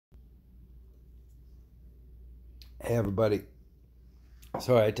Hey everybody.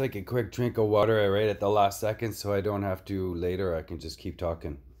 So I take a quick drink of water right at the last second so I don't have to later. I can just keep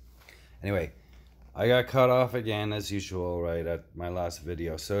talking. Anyway, I got cut off again as usual right at my last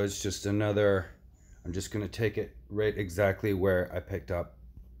video. So it's just another, I'm just going to take it right exactly where I picked up.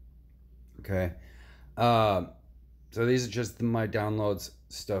 Okay. So these are just my downloads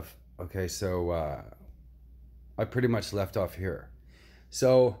stuff. Okay. So I pretty much left off here.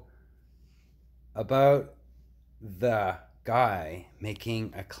 So about the guy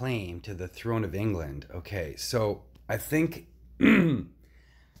making a claim to the throne of England. Okay, so I think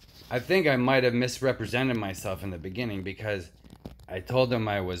I might have misrepresented myself in the beginning because I told him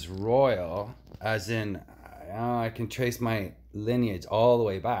I was royal, as in I can trace my lineage all the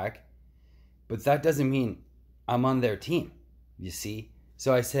way back, but that doesn't mean I'm on their team, you see?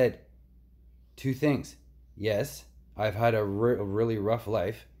 So I said two things. Yes, I've had a really rough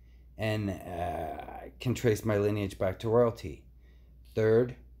life, and I can trace my lineage back to royalty.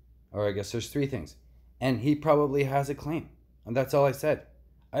 Third, or I guess there's three things, and he probably has a claim. And that's all I said.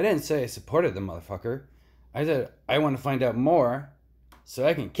 I didn't say I supported the motherfucker. I said I want to find out more so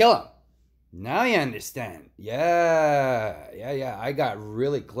I can kill him. Now you understand. Yeah. I got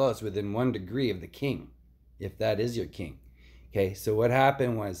really close, within 1 degree of the king, if that is your king. Okay, so what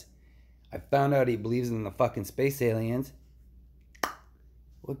happened was I found out he believes in the fucking space aliens.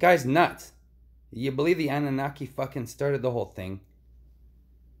 Well, guy's nuts. You believe the Anunaki fucking started the whole thing?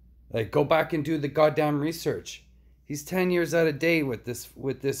 Like, go back and do the goddamn research. He's 10 years out of date with this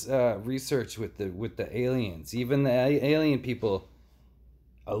research with the aliens. Even the alien people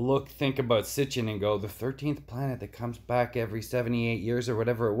think about Sitchen and go, the 13th planet that comes back every 78 years or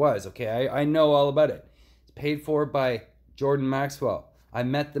whatever it was. Okay, I know all about it. It's paid for by Jordan Maxwell. I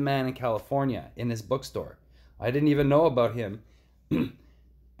met the man in California in his bookstore. I didn't even know about him.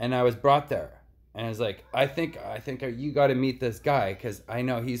 And I was brought there, and I was like, I think you got to meet this guy because I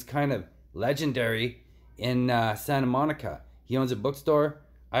know he's kind of legendary in Santa Monica. He owns a bookstore.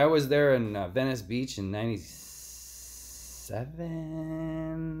 I was there in Venice Beach in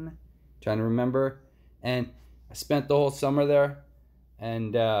 '97, trying to remember, and I spent the whole summer there,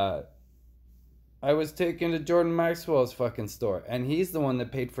 and I was taken to Jordan Maxwell's fucking store, and he's the one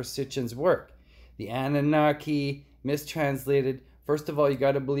that paid for Sitchen's work. The Anunnaki, mistranslated. First of all, you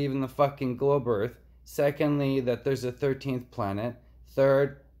got to believe in the fucking globe Earth. Secondly, that there's a 13th planet.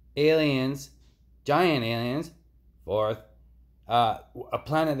 Third, aliens, giant aliens. Fourth, a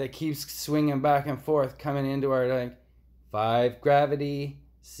planet that keeps swinging back and forth, coming into our, like, 5, gravity,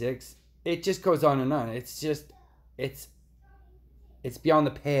 6. It just goes on and on. It's just, it's beyond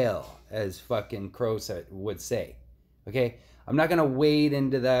the pale, as fucking Crow would say. Okay? I'm not going to wade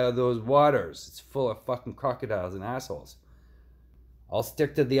into those waters. It's full of fucking crocodiles and assholes. I'll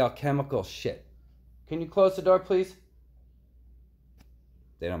stick to the alchemical shit. Can you close the door, please?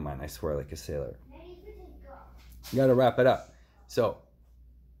 They don't mind. I swear like a sailor. You gotta wrap it up. So,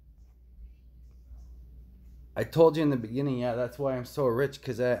 I told you in the beginning, yeah, that's why I'm so rich,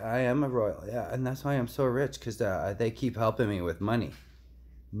 because I am a royal. Yeah, and that's why I'm so rich, because they keep helping me with money.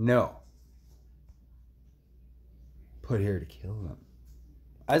 No. Put here to kill them.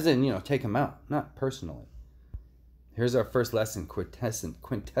 As in, take them out. Not personally. Here's our first lesson,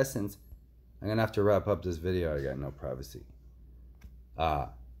 Quintessence. I'm going to have to wrap up this video. I got no privacy. The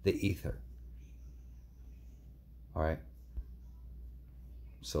Aether. Alright.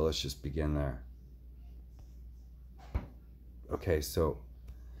 So let's just begin there. Okay, so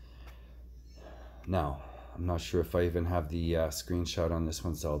now, I'm not sure if I even have the screenshot on this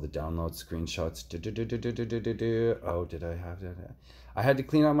one. So all the download screenshots. Oh, did I have that? I had to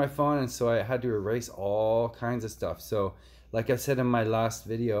clean out my phone, and so I had to erase all kinds of stuff. So, like I said in my last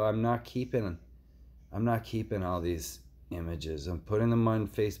video, I'm not keeping all these images. I'm putting them on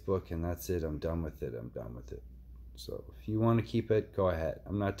Facebook, and that's it. I'm done with it. So if you want to keep it, go ahead.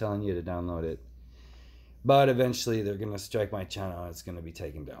 I'm not telling you to download it, but eventually they're gonna strike my channel, and it's gonna be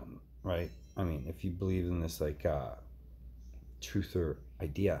taken down, right? I mean, if you believe in this, like, truth or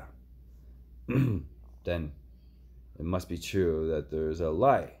idea, then it must be true that there's a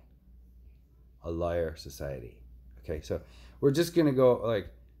liar society. Okay, so we're just going to go,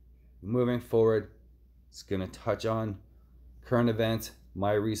 like, moving forward. It's going to touch on current events,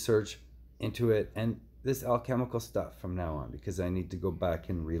 my research into it, and this alchemical stuff from now on, because I need to go back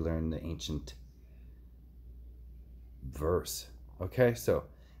and relearn the ancient verse. Okay, so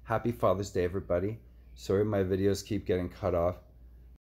happy Father's Day, everybody. Sorry my videos keep getting cut off.